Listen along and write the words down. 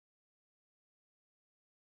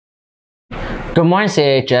Good morning,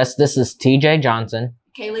 CHS. This is TJ Johnson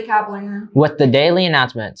Kaylee Kaplinger with the daily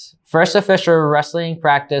announcements. First official wrestling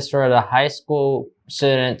practice for the high school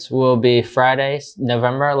students will be Friday,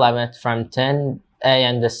 November 11th from 10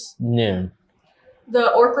 a.m. to noon.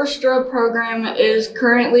 The orchestra program is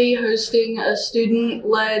currently hosting a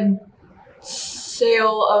student-led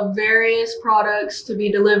sale of various products to be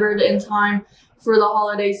delivered in time for the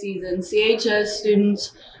holiday season. CHS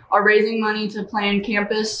students are raising money to plan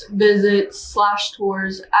campus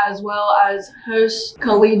visits/tours, as well as host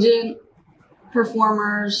collegiate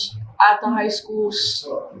performers at the high school.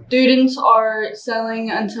 Students are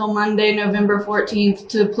selling until Monday, November 14th.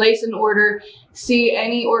 To place an order, see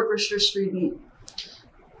any orchestra student.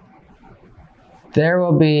 There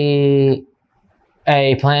will be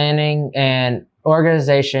a planning and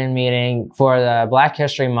organization meeting for the Black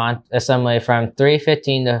History Month Assembly from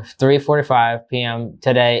 3:15 to 3:45 p.m.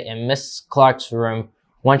 today in Miss Clark's room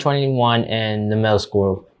 121 in the middle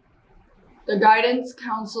school. The guidance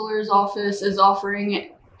counselor's office is offering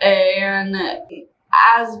an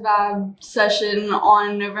ASVAB session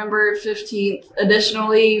on November 15th.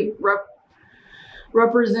 Additionally,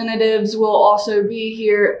 representatives will also be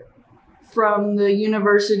here from the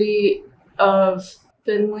University of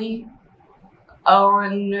Findlay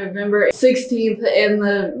on November 16th and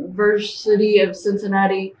the University of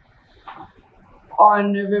Cincinnati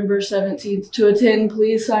on November 17th. To attend,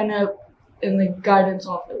 please sign up in the guidance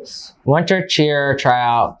office. Winter cheer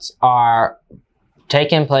tryouts are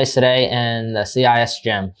taking place today in the CIS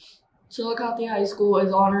gym. Chillicothe High School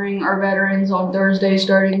is honoring our veterans on Thursday,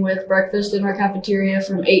 starting with breakfast in our cafeteria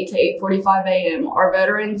from 8 to 8:45 a.m. Our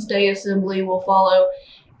Veterans Day Assembly will follow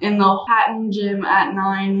in the Hatton Gym at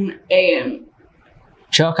 9 a.m.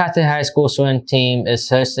 Chillicothe High School swim team is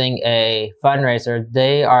hosting a fundraiser.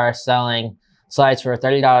 They are selling slides for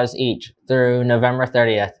 $30 each through November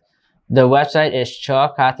 30th. The website is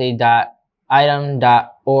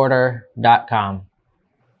chillicothe.item.order.com.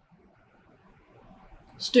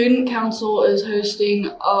 Student Council is hosting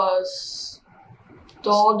a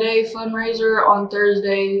stall day fundraiser on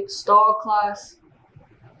Thursday. Stall class,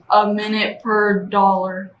 a minute per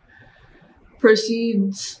 $1.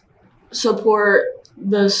 Proceeds support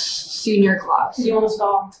the senior class. Do you want to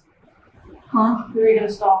stall? Huh? Who are you going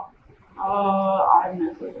to stall? I have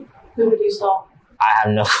no clue. Who would you stall? I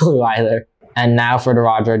have no clue either. And now for the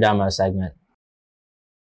Roger demo segment.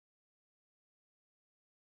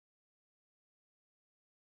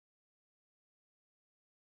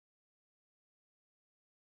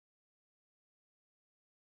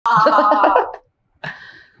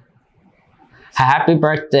 Happy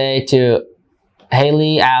birthday to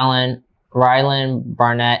Haley Allen, Rylan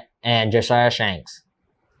Barnett, and Josiah Shanks.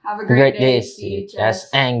 Have a great day, CHS,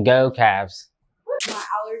 and go Cavs. My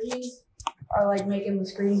allergies are like making the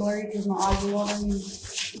screen blurry because my eyes are watering.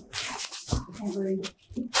 I can't breathe.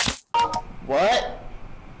 What?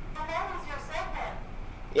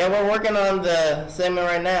 Yeah, we're working on the segment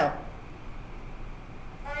right now.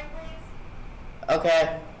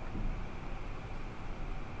 Okay.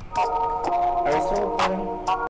 Are we still recording?